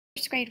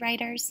First grade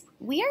writers,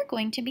 we are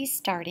going to be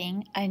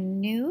starting a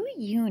new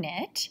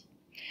unit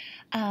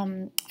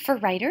for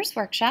Writers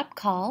Workshop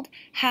called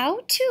How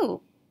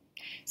To.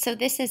 So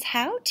this is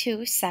How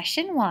To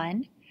Session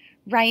 1.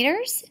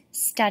 Writers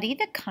study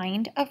the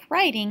kind of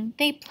writing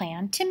they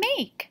plan to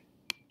make.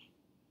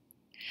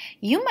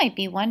 You might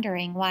be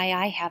wondering why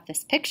I have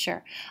this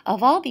picture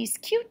of all these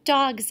cute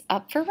dogs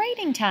up for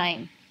writing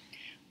time.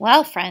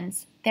 Well,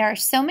 friends, there are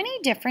so many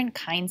different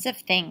kinds of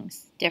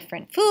things.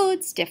 Different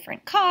foods,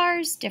 different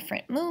cars,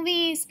 different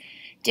movies,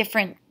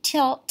 different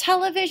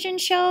television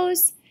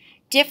shows,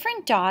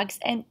 different dogs,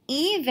 and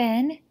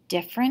even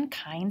different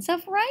kinds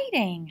of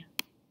writing.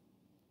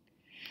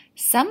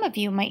 Some of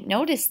you might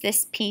notice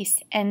this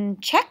piece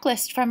and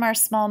checklist from our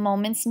Small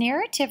Moments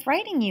narrative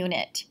writing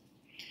unit.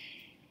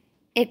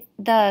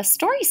 The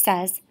story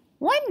says,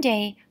 "One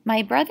day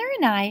my brother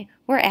and I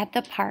were at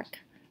the park.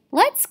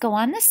 'Let's go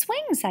on the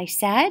swings,' I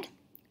said.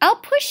 'I'll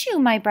push you,'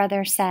 my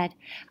brother said.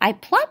 I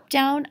plopped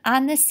down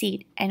on the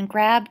seat and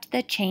grabbed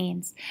the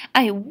chains.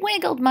 I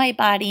wiggled my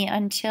body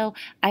until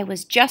I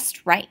was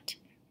just right.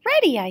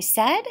 'Ready,' I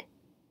said.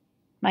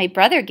 My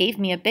brother gave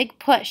me a big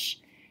push.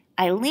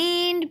 I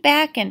leaned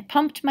back and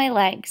pumped my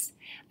legs.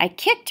 I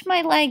kicked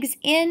my legs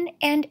in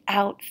and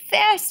out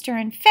faster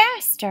and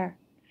faster.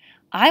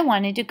 I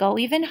wanted to go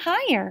even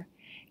higher.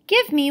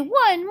 'Give me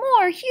one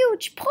more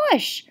huge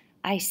push,'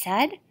 I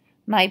said.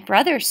 My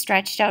brother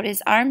stretched out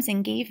his arms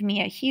and gave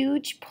me a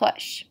huge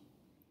push."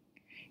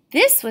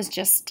 This was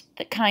just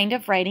the kind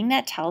of writing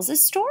that tells a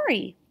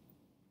story.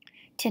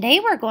 Today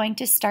we're going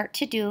to start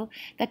to do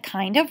the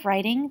kind of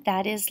writing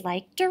that is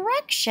like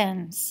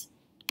directions.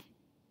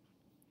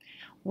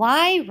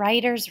 Why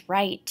writers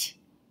write?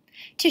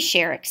 To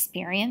share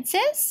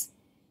experiences.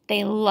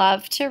 They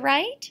love to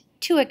write.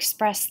 To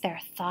express their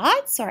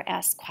thoughts or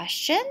ask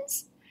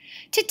questions.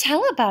 To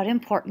tell about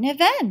important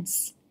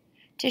events.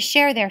 To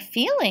share their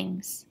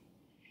feelings,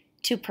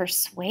 to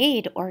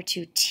persuade, or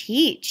to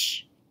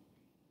teach.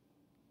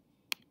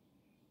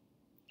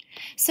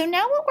 So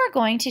now what we're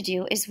going to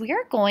do is we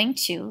are going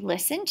to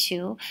listen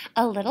to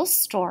a little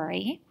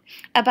story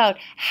about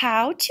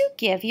how to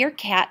give your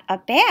cat a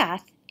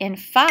bath in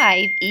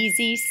 5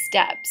 easy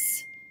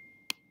steps.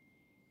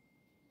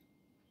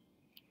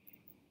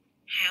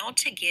 How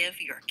to Give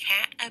Your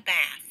Cat a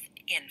Bath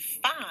in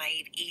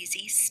 5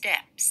 Easy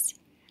Steps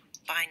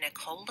by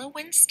Nicola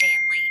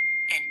Winstanley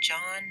and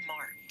John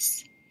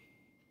Martz.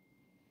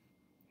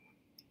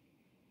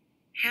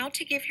 How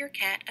to give your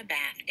cat a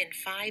bath in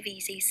 5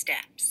 easy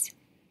steps.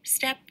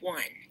 Step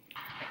 1.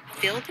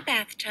 Fill the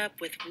bathtub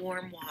with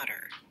warm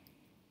water.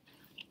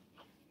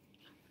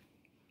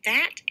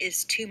 That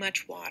is too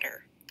much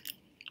water.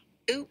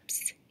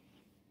 Oops.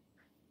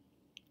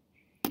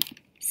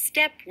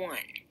 Step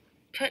 1.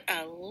 Put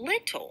a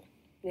little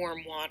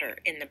warm water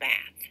in the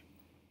bath.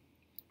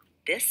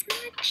 This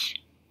much?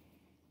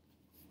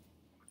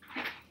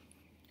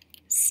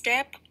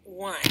 Step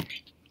 1.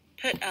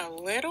 Put a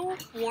little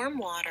warm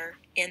water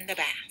in the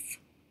bath.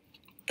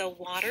 The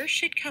water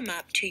should come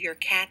up to your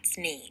cat's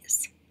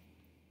knees.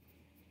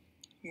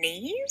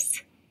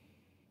 Knees?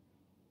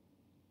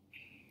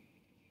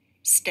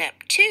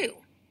 Step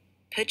 2.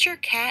 Put your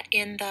cat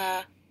in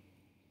the...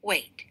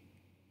 Wait,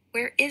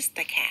 where is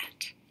the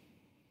cat?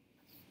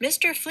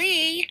 Mr.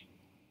 Flea!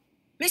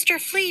 Mr.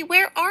 Flea,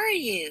 where are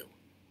you?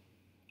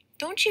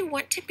 Don't you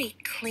want to be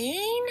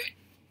clean?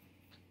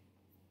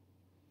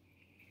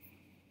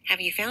 Have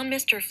you found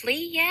Mr.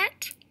 Flea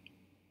yet?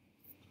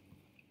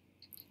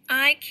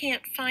 I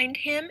can't find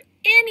him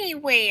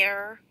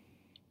anywhere.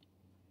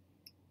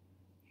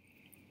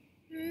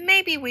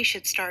 Maybe we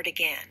should start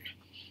again.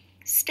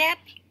 Step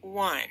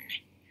 1.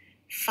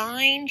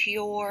 Find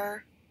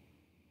your...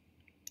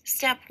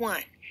 Step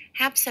 1.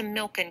 Have some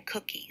milk and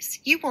cookies.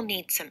 You will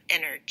need some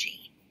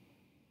energy.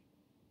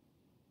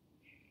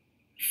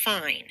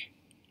 Fine.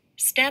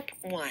 Step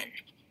 1.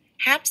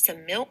 Have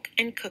some milk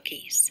and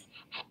cookies.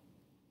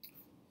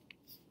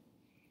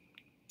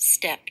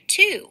 Step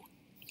 2.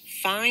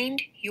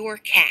 Find your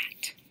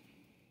cat.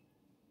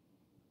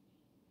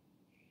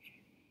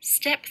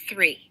 Step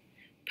 3.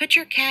 Put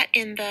your cat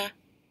in the...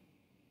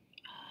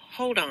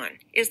 Hold on.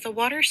 Is the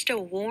water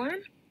still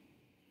warm?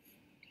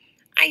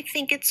 I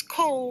think it's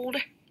cold.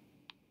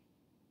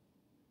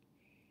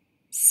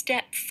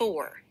 Step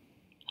 4.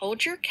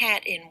 Hold your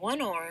cat in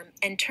one arm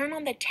and turn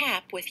on the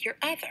tap with your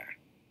other.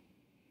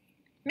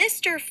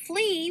 Mr.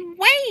 Flea,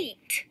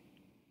 wait!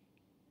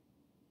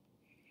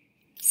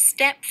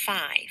 Step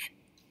 5.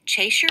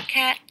 Chase your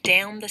cat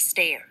down the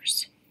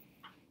stairs.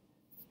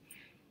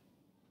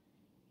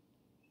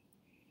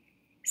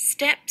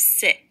 Step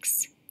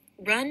 6.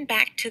 Run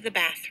back to the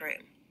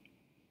bathroom.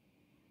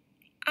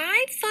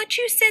 I thought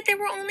you said there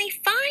were only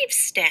 5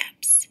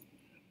 steps.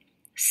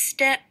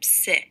 Step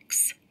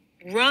 6.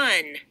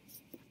 Run.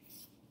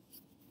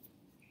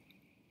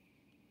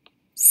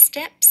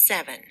 Step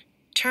 7.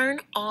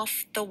 Turn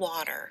off the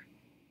water.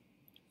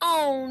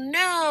 Oh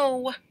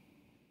no!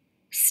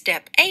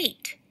 Step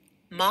 8.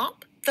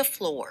 Mop the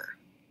floor.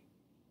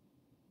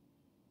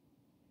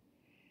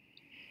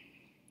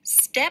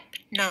 Step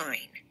 9.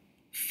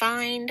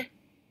 Find.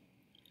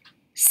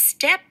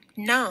 Step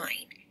 9.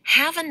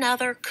 Have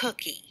another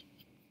cookie.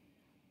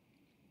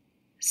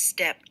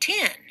 Step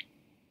 10.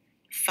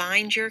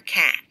 Find your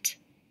cat.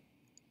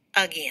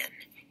 Again.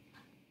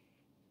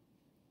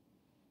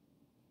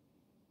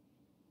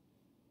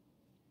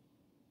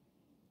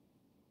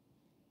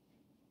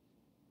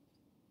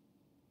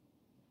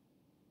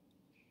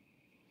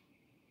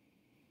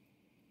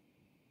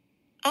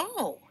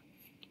 Oh.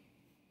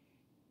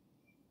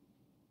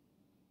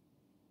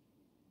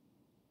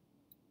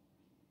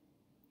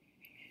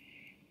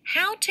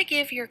 How to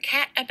give your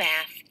cat a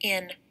bath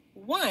in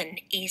one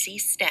easy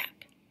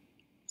step.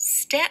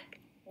 Step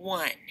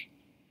 1.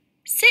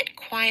 Sit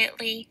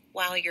quietly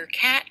while your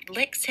cat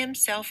licks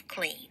himself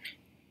clean.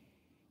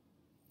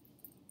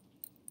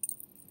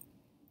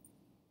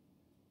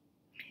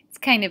 It's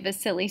kind of a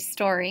silly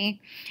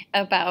story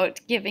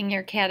about giving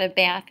your cat a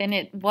bath, and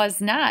it was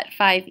not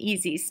 5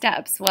 easy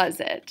steps, was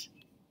it?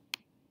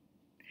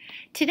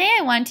 Today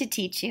I want to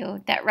teach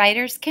you that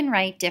writers can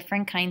write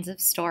different kinds of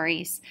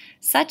stories,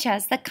 such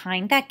as the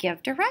kind that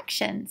give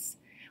directions.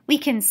 We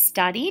can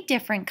study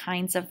different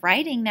kinds of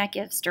writing that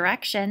gives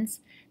directions.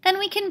 Then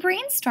we can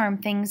brainstorm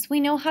things we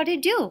know how to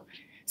do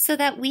so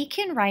that we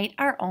can write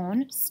our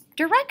own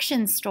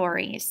direction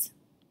stories.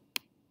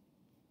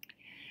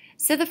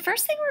 So the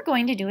first thing we're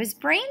going to do is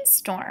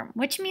brainstorm,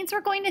 which means we're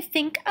going to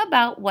think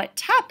about what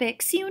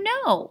topics you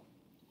know.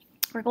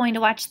 We're going to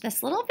watch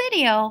this little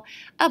video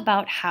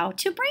about how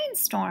to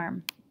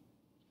brainstorm.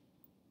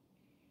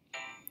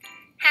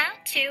 How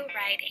to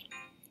Writing,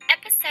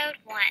 Episode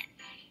 1,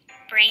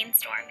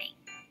 Brainstorming.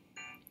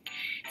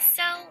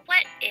 So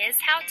what is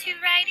how-to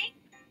writing?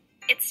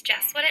 It's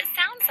just what it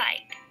sounds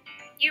like.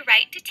 You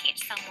write to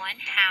teach someone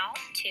how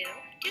to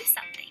do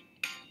something.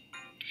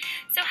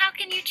 So how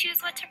can you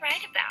choose what to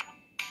write about?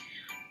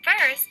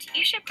 First,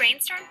 you should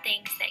brainstorm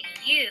things that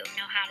you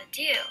know how to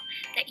do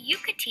that you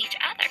could teach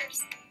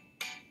others.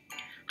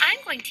 I'm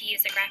going to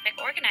use a graphic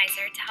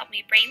organizer to help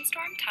me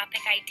brainstorm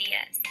topic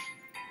ideas.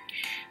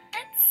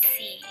 Let's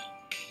see.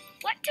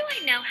 What do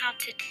I know how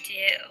to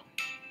do?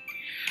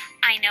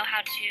 I know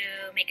how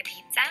to make a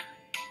pizza.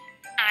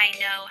 I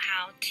know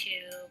how to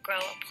grow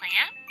a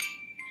plant.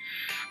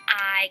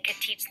 I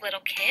could teach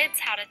little kids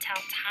how to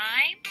tell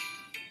time.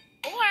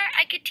 Or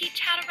I could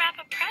teach how to wrap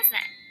a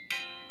present.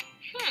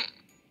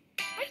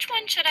 Which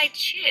one should I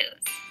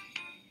choose?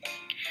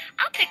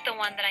 I'll pick the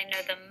one that I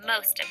know the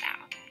most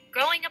about,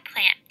 growing a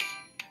plant.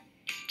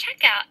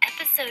 Check out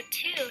episode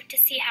 2 to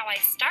see how I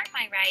start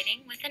my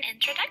writing with an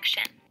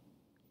introduction.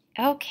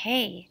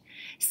 Okay,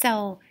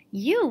 so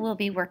you will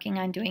be working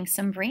on doing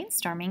some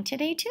brainstorming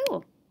today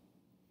too.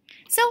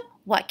 So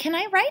what can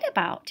I write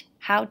about?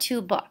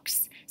 How-to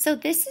books. So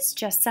this is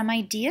just some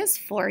ideas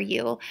for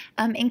you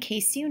in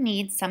case you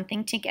need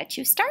something to get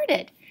you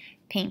started.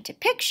 Paint a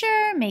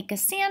picture, make a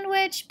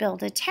sandwich,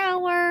 build a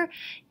tower,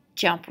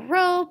 jump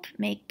rope,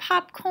 make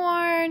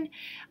popcorn,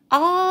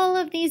 all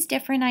of these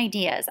different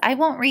ideas. I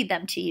won't read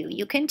them to you.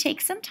 You can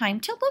take some time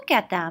to look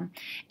at them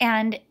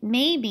and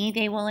maybe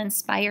they will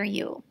inspire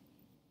you.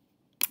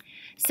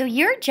 So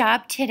your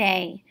job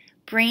today,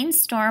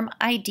 brainstorm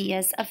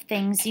ideas of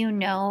things you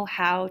know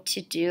how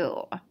to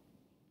do.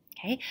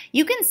 Okay,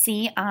 you can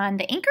see on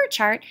the anchor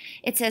chart,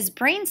 it says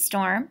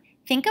brainstorm.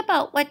 Think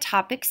about what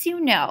topics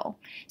you know.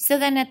 So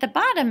then at the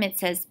bottom it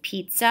says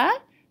pizza,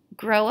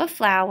 grow a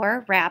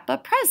flower, wrap a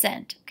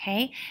present.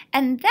 Okay,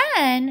 and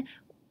then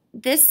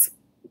this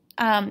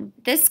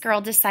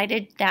girl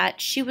decided that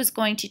she was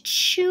going to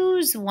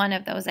choose one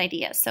of those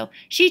ideas. So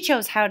she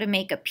chose how to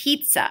make a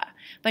pizza,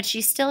 but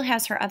she still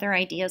has her other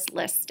ideas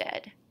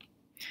listed.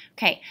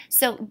 Okay,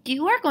 so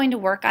you are going to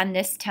work on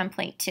this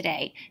template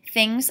today.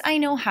 Things I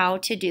know how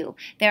to do.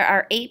 There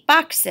are 8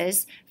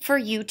 boxes for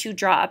you to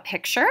draw a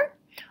picture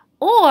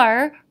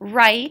or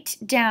write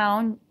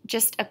down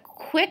just a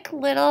quick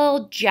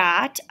little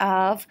jot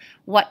of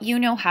what you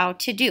know how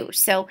to do.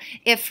 So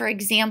if, for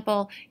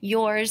example,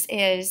 yours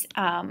is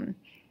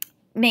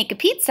make a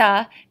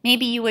pizza,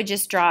 maybe you would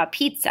just draw a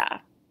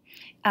pizza.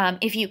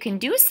 If you can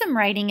do some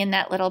writing in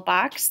that little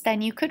box,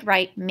 then you could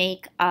write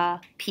make a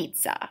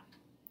pizza.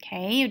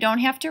 Okay, you don't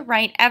have to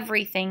write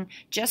everything,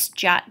 just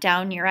jot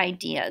down your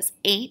ideas.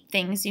 8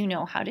 things you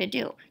know how to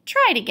do.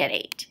 Try to get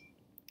 8.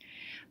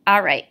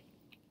 All right,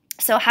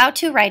 so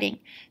how-to writing.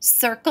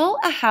 Circle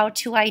a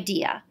how-to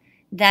idea,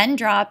 then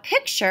draw a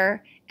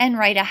picture and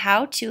write a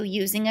how-to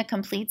using a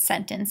complete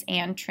sentence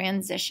and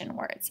transition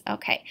words.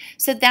 Okay,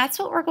 so that's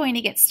what we're going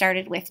to get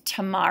started with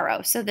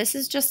tomorrow. So this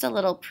is just a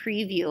little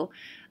preview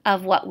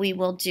of what we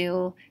will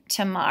do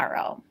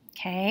tomorrow.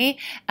 Okay,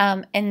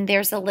 and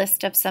there's a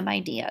list of some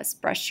ideas.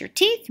 Brush your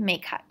teeth,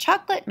 make hot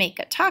chocolate, make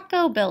a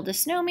taco, build a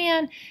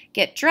snowman,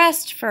 get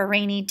dressed for a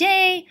rainy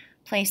day,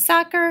 play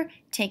soccer,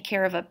 take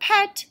care of a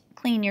pet,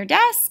 clean your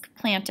desk,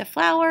 plant a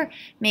flower,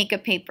 make a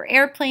paper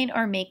airplane,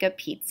 or make a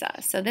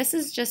pizza. So this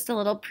is just a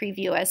little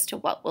preview as to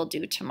what we'll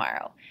do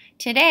tomorrow.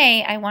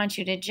 Today, I want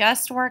you to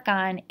just work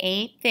on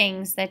 8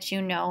 things that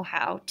you know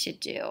how to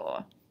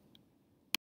do.